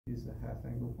Use the half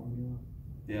angle formula.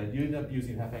 Yeah, you end up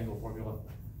using half angle formula,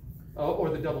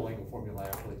 or the double angle formula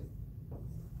actually.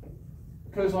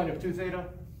 Cosine of 2 theta.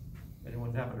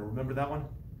 Anyone happen to remember that one?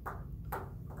 Not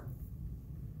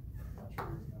sure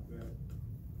it's not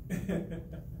that.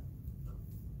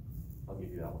 I'll give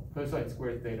you that one. Cosine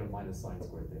squared theta minus sine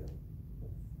squared theta.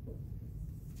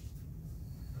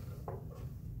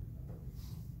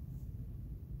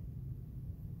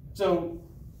 So,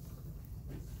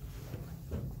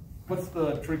 what's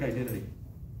the trig identity?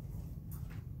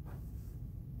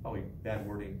 Probably bad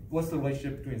wording. What's the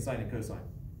relationship between sine and cosine?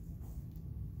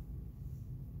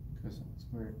 Cosine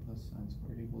squared plus sine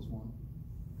squared equals 1.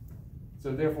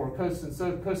 So therefore,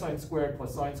 cosine squared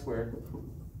plus sine squared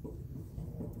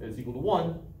is equal to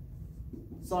 1.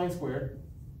 Sine squared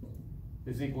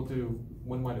is equal to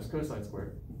 1 minus cosine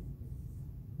squared.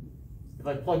 If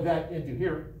I plug that into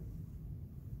here,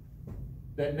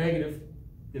 that negative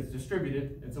gets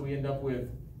distributed, and so we end up with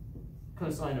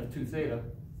cosine of 2 theta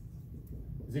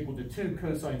is equal to 2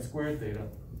 cosine squared theta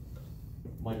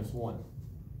minus 1.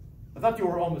 I thought you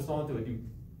were almost onto it.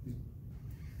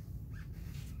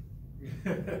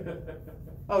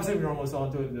 I was thinking you were almost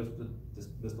onto it and just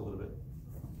missed a little bit.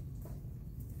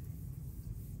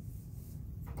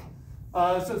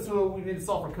 So we need to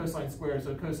solve for cosine squared.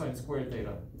 So cosine squared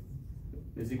theta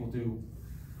is equal to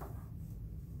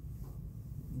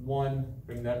 1,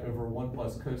 bring that over 1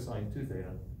 plus cosine 2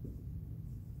 theta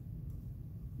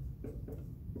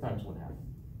times 1/2.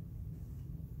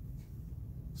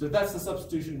 So that's the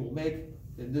substitution we'll make,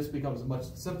 and this becomes a much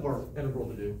simpler integral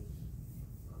to do.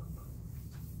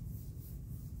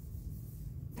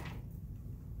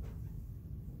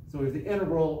 So we have the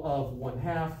integral of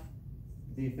 1/2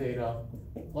 d theta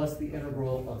plus the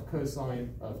integral of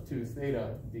cosine of 2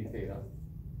 theta d theta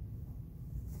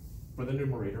for the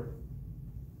numerator.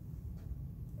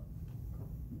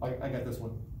 I got this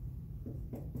one.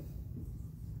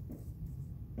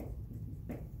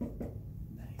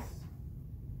 Nice.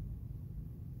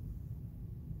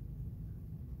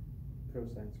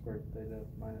 Cosine squared theta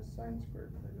minus sine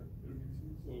squared theta.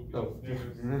 Oh.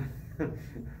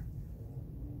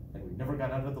 And we never got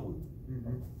out of the loop.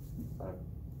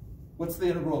 What's the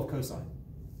integral of cosine?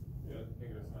 Yeah,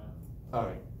 negative sign. All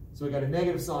right, so we got a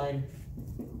negative sign.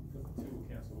 The 2 will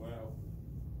cancel out.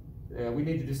 Yeah, we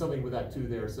need to do something with that 2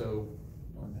 there, so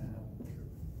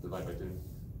divide by 2.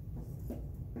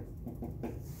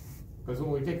 Because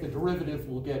when we take the derivative,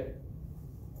 we'll get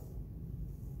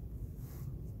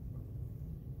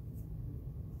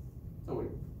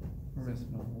wait. We're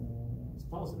missing a whole. It's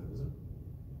positive, isn't it?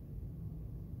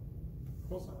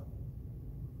 Cosine.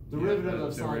 Derivative Yeah,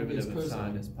 of sine derivative is of cosine.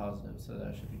 sine is positive, so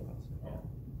that should be positive. Oh,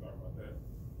 sorry about that.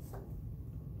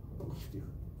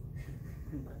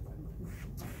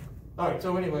 All right,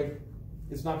 so anyway,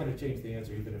 it's not going to change the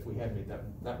answer even if we had made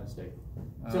that mistake.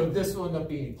 So this will end up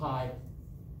being pi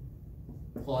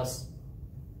plus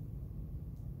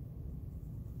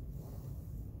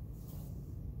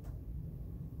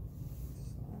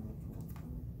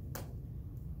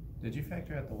Did you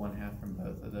factor out the 1/2 from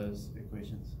both of those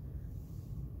equations?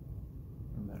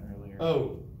 From that earlier?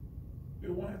 oh,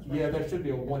 Right. yeah, there should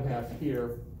be a 1/2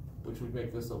 here, which would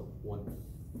make this a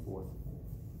 1/4.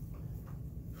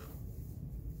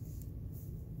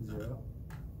 0.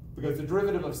 Because the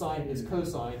derivative of sine is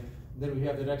cosine, then we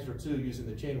have that extra 2 using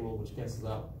the chain rule, which cancels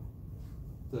out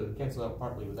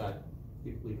partly with that,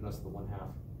 leaving us the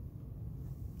 1/2.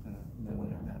 That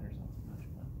wouldn't matters all too much,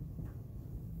 but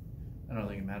I don't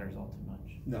think it matters all too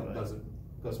much. No, it doesn't.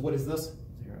 Because what is this?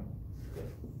 0. Okay.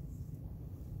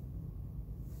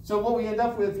 So what we end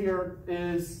up with here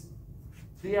is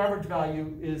the average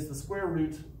value is the square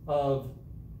root of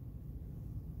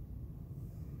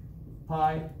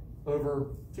pi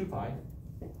over 2 pi,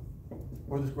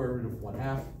 or the square root of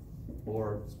 1/2,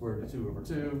 or square root of 2 over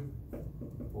 2,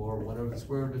 or 1 over the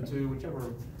square root of 2,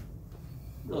 whichever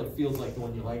really feels like the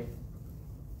one you like.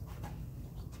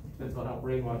 Depends on how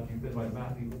brainwashed you've been by the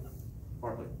math people,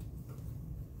 partly.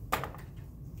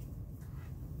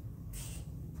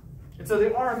 And so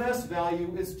the RMS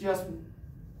value is just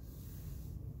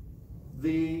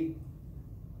the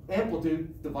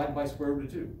amplitude divided by square root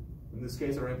of 2. In this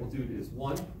case, our amplitude is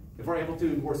 1. If our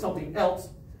amplitude were something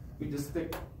else, we just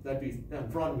stick that be in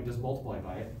front, we just multiply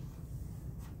by it.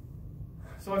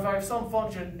 So if I have some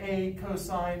function a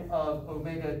cosine of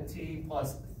omega t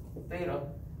plus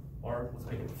theta, or let's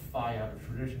make it phi out of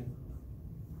tradition.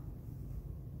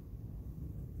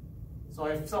 So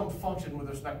I have some function with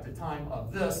respect to time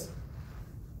of this.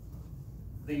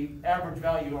 The average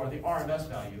value, or the RMS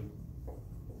value,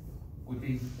 would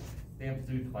be the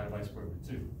amplitude divided by square root of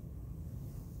 2.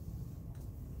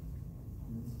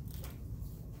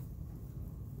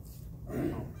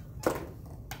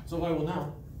 So I will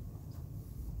now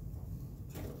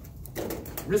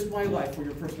risk my life for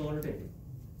your personal entertainment.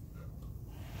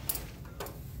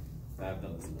 I've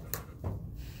done this enough.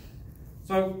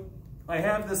 So I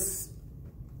have this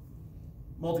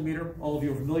multimeter. All of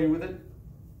you are familiar with it.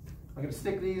 I'm going to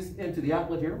stick these into the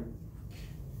outlet here.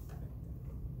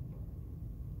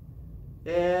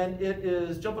 And it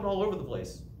is jumping all over the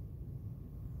place.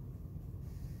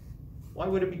 Why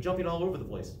would it be jumping all over the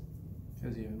place?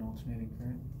 Because you have an alternating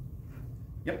current.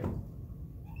 Yep.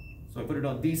 So I put it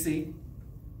on DC.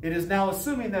 It is now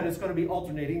assuming that it's going to be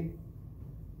alternating.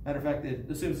 Matter of fact, it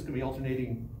assumes it's going to be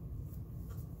alternating,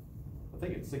 I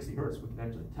think it's 60 hertz. We can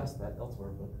actually test that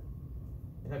elsewhere. But,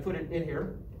 and I put it in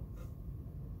here.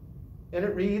 And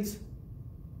it reads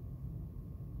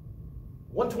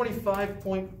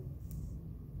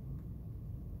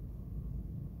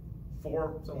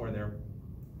 125.4, somewhere in there.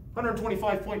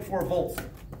 125.4 volts.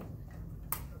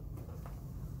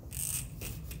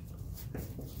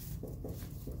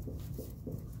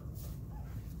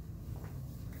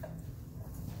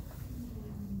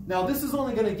 Now this is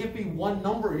only going to give me one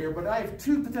number here, but I have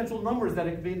two potential numbers that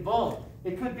it could be involved.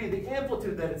 It could be the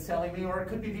amplitude that it's telling me, or it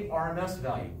could be the RMS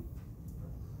value.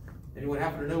 Anyone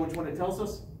happen to know which one it tells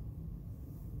us?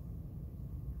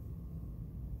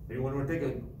 Anyone want to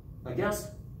take a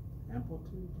guess?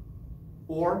 Amplitude?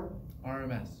 Or?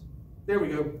 RMS. There we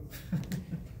go.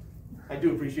 I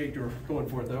do appreciate your going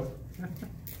for it though.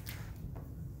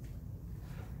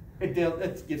 It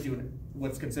gives you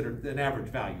what's considered an average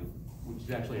value, which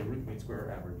is actually a root mean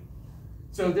square average.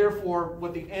 So therefore,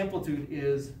 what the amplitude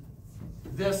is,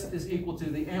 this is equal to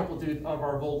the amplitude of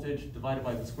our voltage divided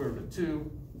by the square root of 2.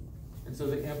 And so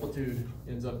the amplitude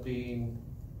ends up being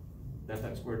that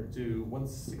times square root of 2,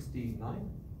 169?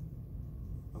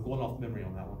 I'm going off memory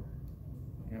on that one.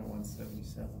 Yeah,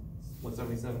 177.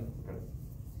 177? Okay.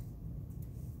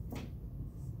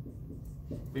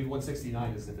 Maybe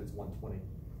 169 is if it's 120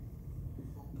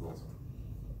 volts.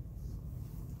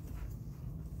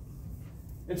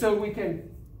 And so we can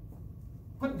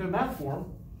put into math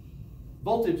form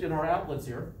voltage in our outlets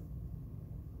here.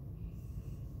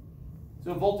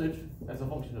 So voltage as a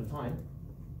function of time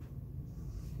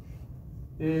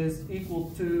is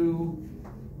equal to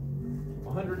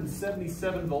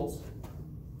 177 volts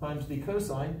times the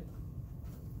cosine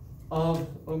of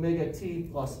omega t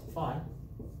plus phi.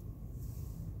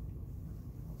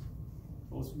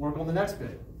 Let's work on the next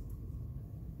bit.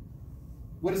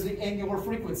 What is the angular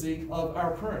frequency of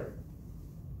our current?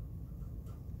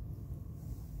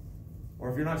 Or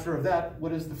if you're not sure of that,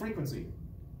 what is the frequency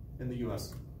in the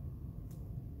US?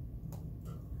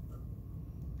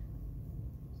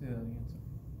 Say that again, sir.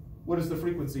 What is the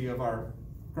frequency of our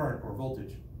current or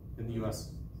voltage in the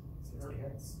US? 60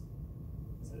 hertz.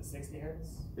 Is it 60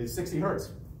 hertz? It's 60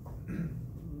 hertz.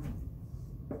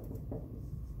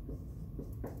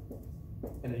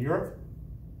 And in Europe?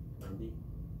 90.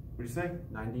 What do you say?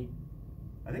 90.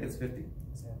 I think it's 50. I think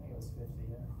it was 50,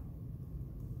 yeah.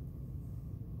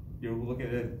 You're looking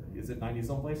at it, is it 90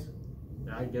 someplace?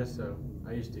 Yeah, I guess so.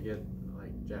 I used to get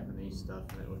like Japanese stuff,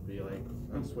 and it would be like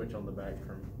a switch on the back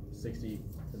from 60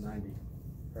 to 90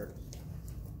 hertz.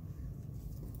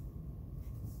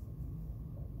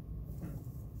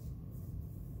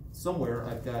 Somewhere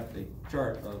I've got a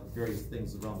chart of various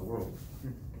things around the world.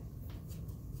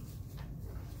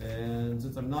 And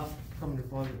since I'm not coming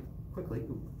upon it quickly,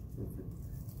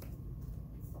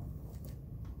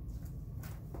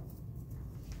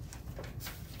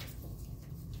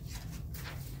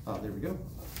 there we go.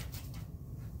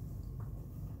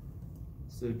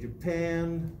 So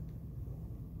Japan,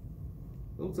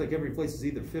 it looks like every place is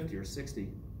either 50 or 60.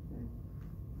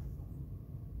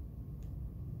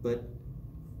 But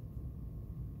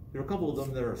there are a couple of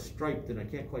them that are striped, and I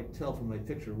can't quite tell from my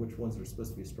picture which ones are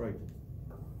supposed to be striped.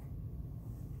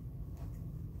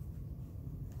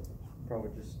 Probably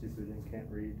just stupid and can't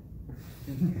read.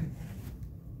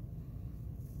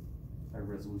 High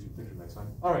resolution picture next time.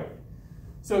 All right.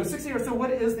 So 60 hertz. So what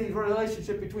is the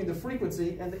relationship between the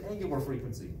frequency and the angular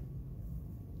frequency?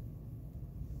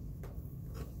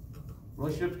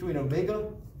 Relationship between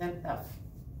omega and f.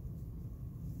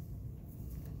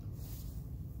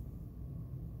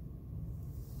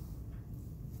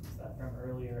 Is that from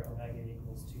earlier omega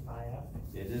equals 2 pi f?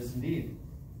 It is indeed.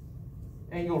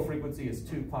 Angular frequency is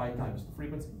 2 pi times the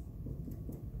frequency.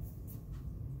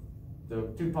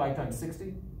 So 2 pi times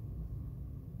 60,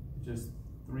 which is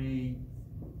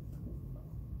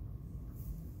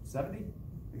 370.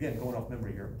 Again, going off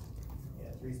memory here.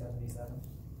 Yeah, 377.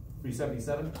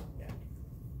 377. Yeah.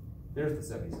 There's the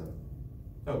 77.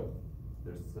 Oh,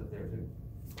 there's the, there too.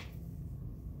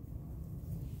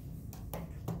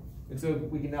 And so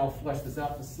we can now flesh this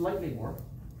out to slightly more.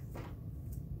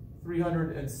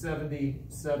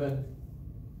 377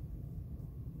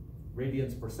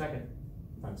 radians per second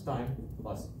times time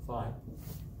plus phi.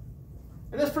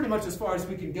 And that's pretty much as far as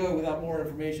we can go without more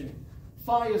information.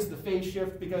 Phi is the phase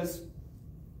shift because,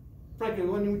 frankly,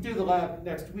 when you do the lab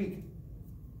next week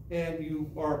and you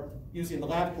are using the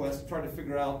lab quest to try to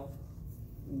figure out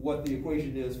what the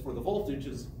equation is for the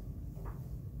voltages,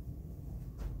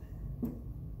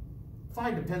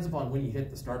 phi depends upon when you hit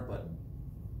the start button.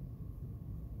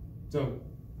 So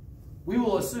we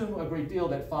will assume a great deal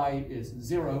that phi is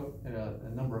 0 in a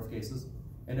number of cases,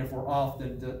 and if we're off,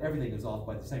 then everything is off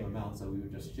by the same amount, so we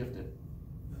would just shift it.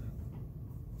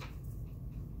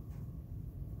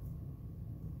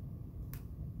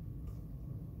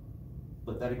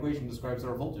 But that equation describes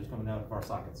our voltage coming out of our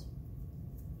sockets.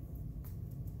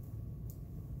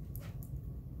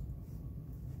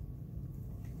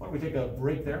 Why don't we take a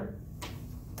break there?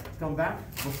 Come back,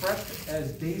 refreshed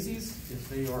as daisies, if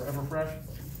they are ever fresh,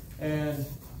 and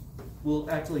we'll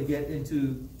actually get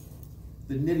into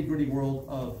the nitty-gritty world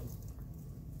of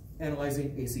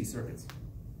analyzing AC circuits.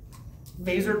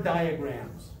 Phasor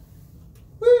diagrams.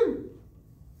 Woo!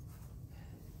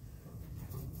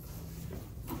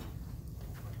 I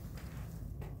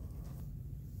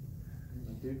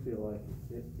do feel like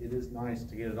it is nice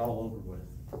to get it all over with.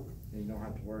 And you don't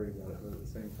have to worry about it, but at the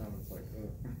same time, it's like,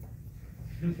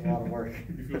 it's a lot of work.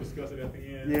 You feel disgusted at the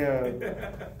end? Yeah.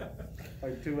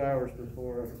 Like 2 hours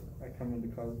before I come into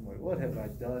class, I'm like, what have I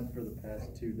done for the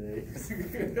past 2 days?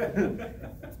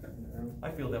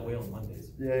 I feel that way on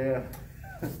Mondays. Yeah.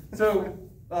 So,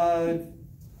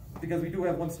 because we do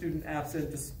have one student absent,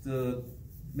 just to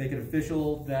make it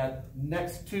official, that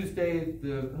next Tuesday,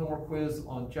 the homework quiz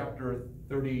on chapter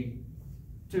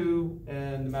 32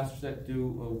 and the master set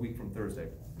due a week from Thursday.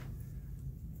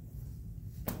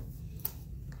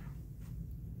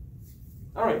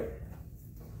 All right.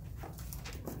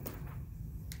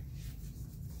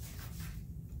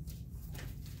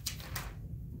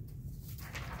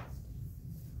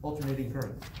 Alternating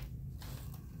current.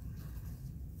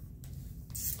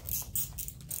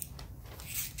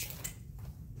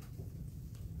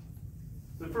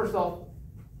 So first off,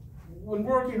 when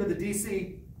working in the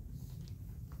DC,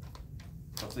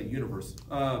 I'll say universe,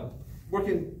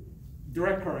 working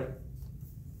direct current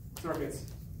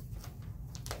circuits,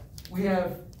 we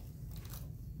have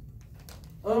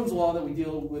Ohm's law that we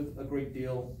deal with a great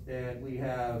deal, and we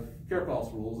have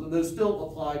Kirchhoff's rules, and those still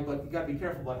apply, but you got to be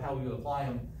careful about how you apply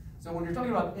them. So when you're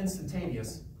talking about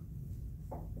instantaneous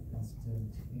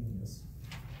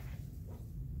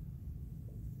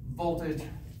voltage,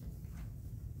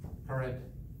 current,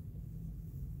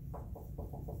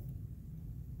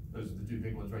 those are the two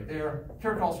big ones right there.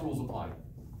 Kirchhoff's rules apply.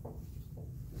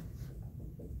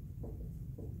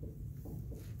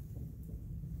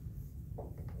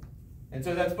 And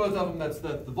so that's both of them. That's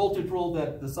the voltage rule,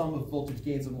 that the sum of voltage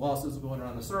gains and losses going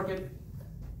around the circuit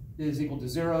is equal to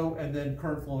 0, and then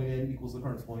current flowing in equals the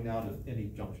current flowing out of any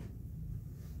junction.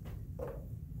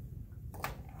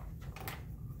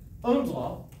 Ohm's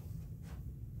law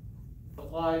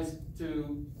applies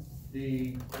to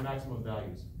the maximum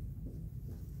values.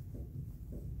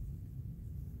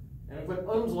 And I put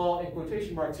Ohm's law in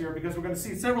quotation marks here because we're going to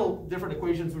see several different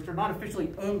equations which are not officially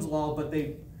Ohm's law, but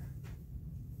they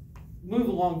move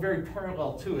along very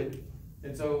parallel to it.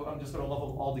 And so I'm just going to lump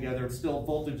them all together. Still,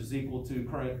 voltage is equal to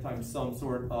current times some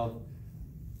sort of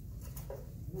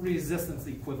resistance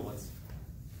equivalence.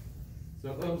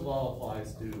 So Ohm's law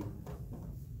applies to,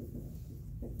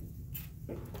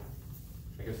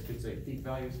 I guess you could say, peak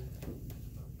values.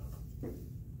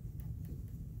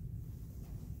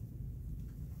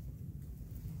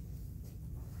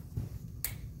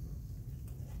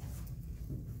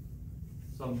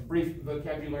 Some brief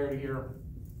vocabulary here.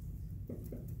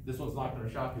 This one's not going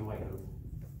to shock you, like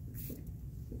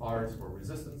R is for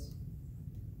resistance,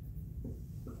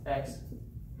 X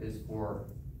is for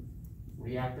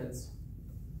reactance,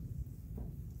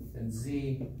 and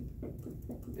Z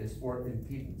is for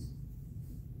impedance.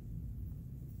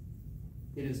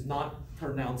 It is not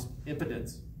pronounced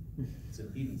impedance, it's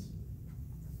impedance.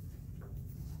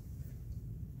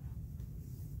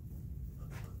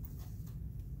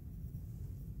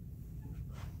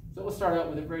 So we'll start out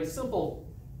with a very simple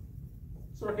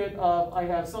circuit. I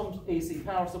have some AC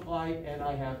power supply and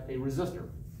I have a resistor.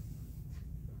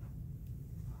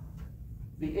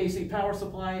 The AC power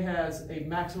supply has a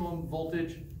maximum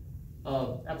voltage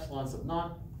of epsilon sub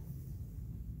naught.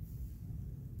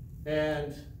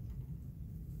 And,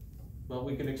 well,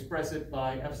 we can express it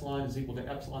by epsilon is equal to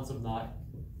epsilon sub naught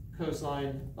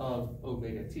cosine of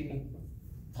omega t.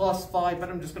 plus 5, but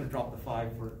I'm just going to drop the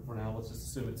 5 for now. Let's just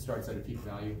assume it starts at a peak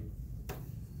value.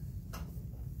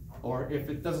 Or if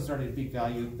it doesn't start at a peak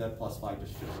value, that plus 5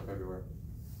 just shows up everywhere.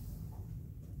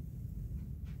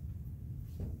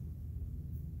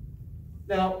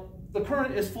 Now, the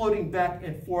current is floating back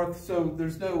and forth, so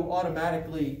there's no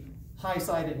automatically high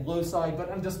side and low side,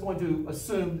 but I'm just going to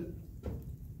assume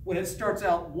when it starts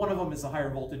out, one of them is a higher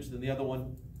voltage than the other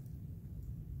one.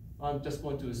 I'm just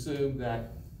going to assume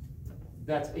that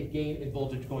that's a gain in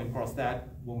voltage going across that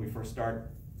when we first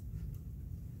start.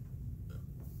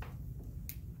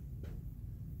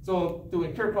 So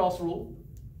doing Kirchhoff's rule.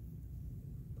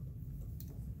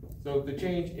 So the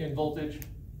change in voltage,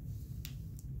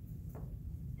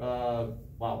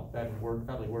 wow, bad word,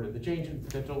 badly worded. The change in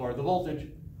potential, or the voltage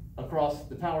across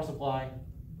the power supply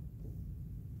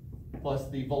plus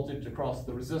the voltage across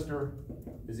the resistor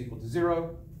is equal to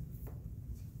 0.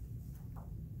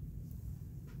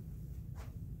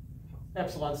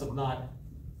 Epsilon sub naught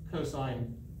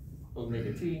cosine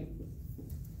omega t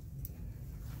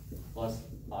plus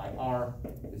IR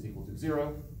is equal to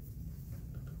 0.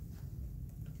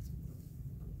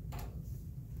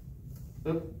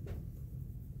 Oop.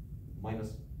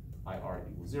 Minus IR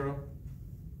equals 0.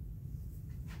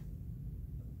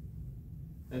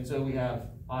 And so we have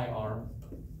IR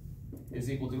is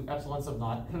equal to epsilon sub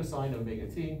naught cosine omega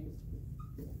t,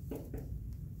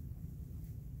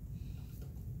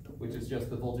 which is just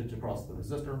the voltage across the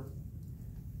resistor.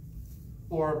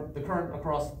 Or the current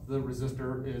across the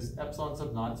resistor is epsilon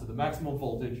sub naught, so the maximum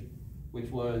voltage, which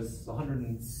was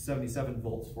 177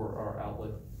 volts for our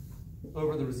outlet,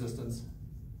 over the resistance,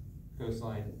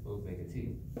 cosine omega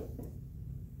t.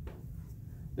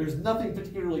 There's nothing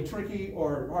particularly tricky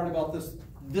or hard about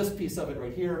this piece of it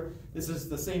right here. This is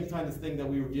the same kind of thing that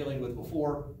we were dealing with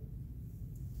before.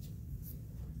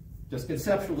 Just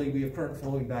conceptually, we have current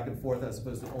flowing back and forth as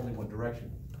opposed to only one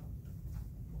direction.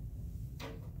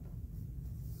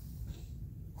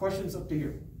 Questions up to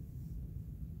here?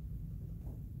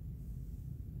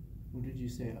 What did you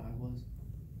say I was?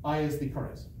 I is the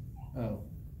current. Oh,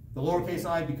 The lowercase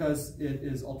I because it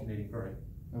is alternating current.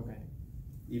 okay.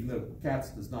 Even though CATS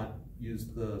does not use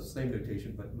the same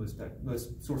notation, but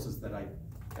most sources that I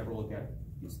ever look at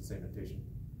use the same notation.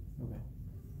 Okay.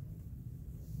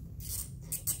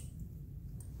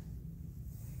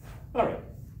 All right.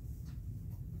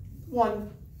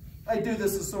 One, I do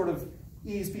this to sort of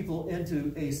ease people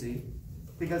into AC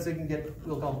because it can get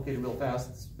real complicated real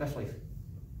fast, especially,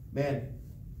 man,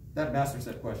 that master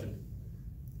set question.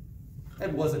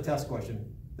 It was a test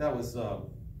question. That was,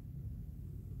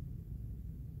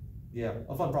 yeah,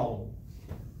 a fun problem.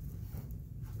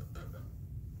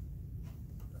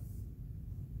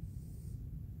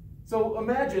 So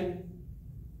imagine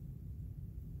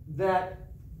that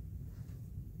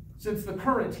since the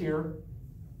current here,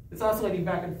 it's oscillating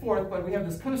back and forth, but we have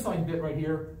this cosine bit right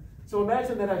here. So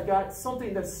imagine that I've got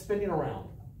something that's spinning around.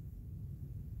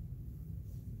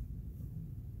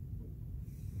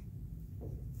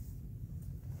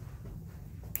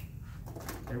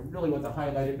 I really want to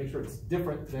highlight it, make sure it's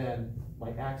different than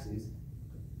my axes.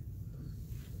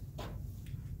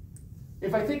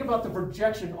 If I think about the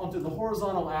projection onto the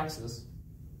horizontal axis,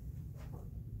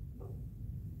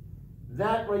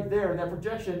 that right there, that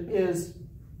projection is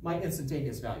my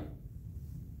instantaneous value.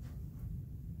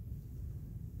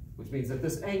 Which means that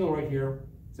this angle right here,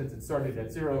 since it started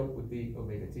at 0, would be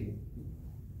omega t.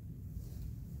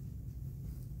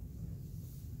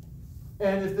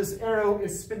 And if this arrow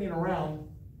is spinning around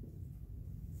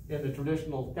in the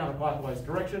traditional counterclockwise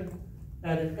direction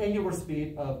at an angular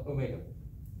speed of omega.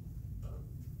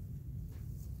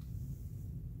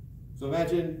 So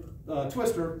imagine a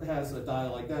twister has a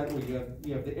dial like that where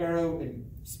you have the arrow and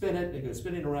spin it and it goes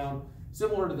spinning around,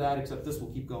 similar to that, except this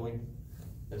will keep going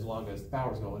as long as the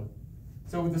power's going.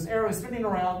 So this arrow is spinning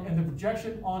around and the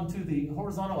projection onto the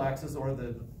horizontal axis, or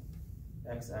the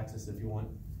x-axis if you want,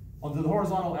 onto the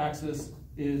horizontal axis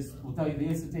will tell you the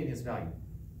instantaneous value.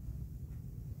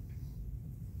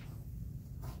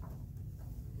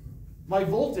 My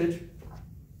voltage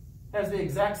has the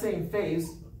exact same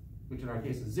phase, which in our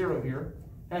case is 0 here,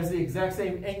 has the exact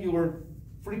same angular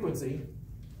frequency.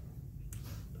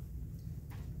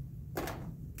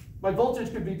 My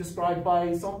voltage could be described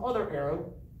by some other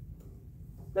arrow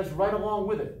that's right along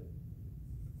with it.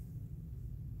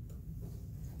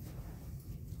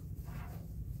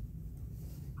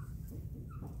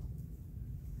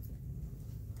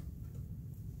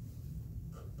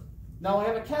 Now I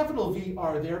have a capital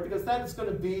VR there because that is going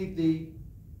to be the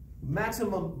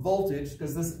maximum voltage,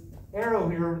 because this arrow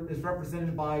here is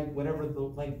represented by whatever the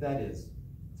length that is.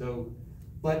 So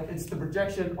but it's the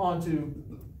projection onto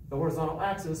the horizontal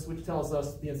axis which tells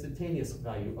us the instantaneous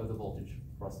value of the voltage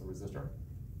across the resistor.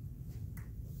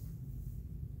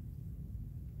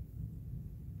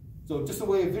 So just a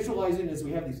way of visualizing is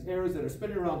we have these arrows that are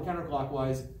spinning around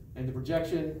counterclockwise, and the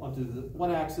projection onto the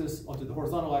one axis, onto the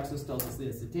horizontal axis, tells us the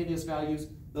instantaneous values.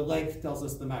 The length tells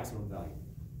us the maximum value.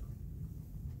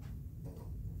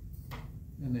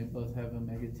 And they both have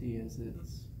omega t as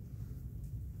its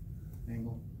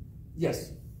angle.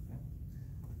 Yes.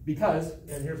 Because,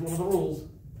 and here's one of the rules,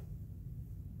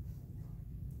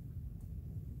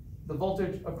 the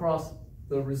voltage across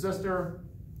the resistor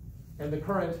and the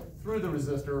current through the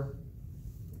resistor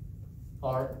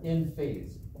are in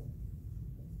phase.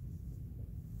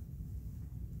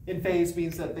 In phase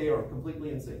means that they are completely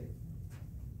in sync.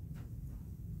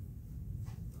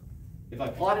 If I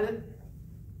plotted it,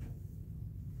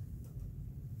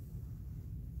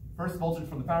 first voltage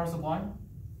from the power supply,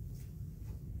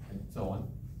 and so on.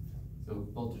 So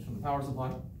voltage from the power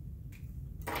supply.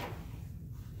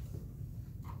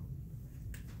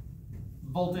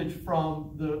 Voltage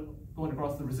from the going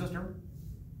across the resistor.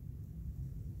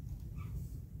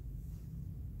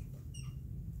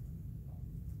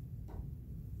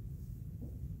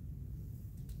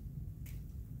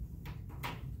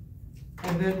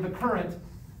 And then the current.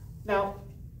 Now,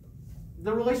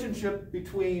 the relationship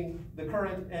between the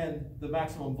current and the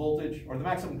maximum voltage, or the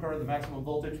maximum current, the maximum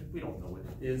voltage, we don't know what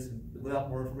it is without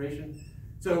more information.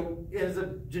 So as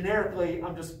a generically,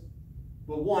 I'm just,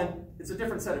 well, one, it's a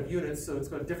different set of units, so it's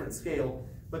got a different scale.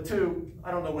 But two,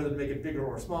 I don't know whether to make it bigger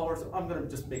or smaller, so I'm going to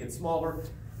just make it smaller.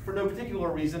 For no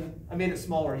particular reason, I made it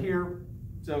smaller here,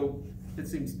 so it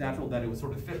seems natural that it would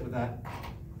sort of fit with that.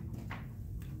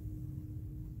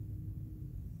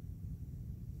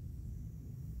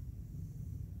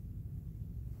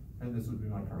 And this would be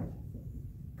my current.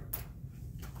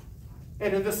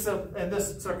 And in this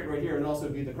circuit right here, it'd also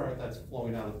be the current that's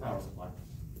flowing out of the power supply.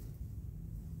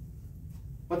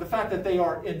 But the fact that they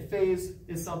are in phase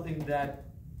is something that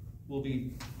will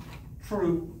be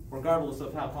true regardless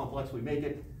of how complex we make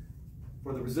it.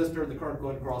 For the resistor, the current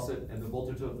going across it, and the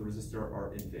voltage of the resistor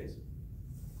are in phase.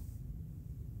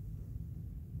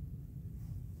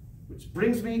 Which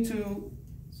brings me to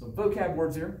some vocab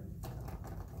words here.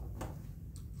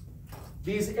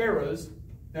 These arrows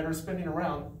that are spinning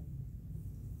around,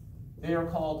 they are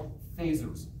called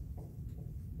phasors,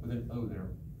 with an O there.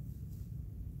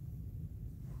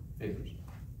 Phasors.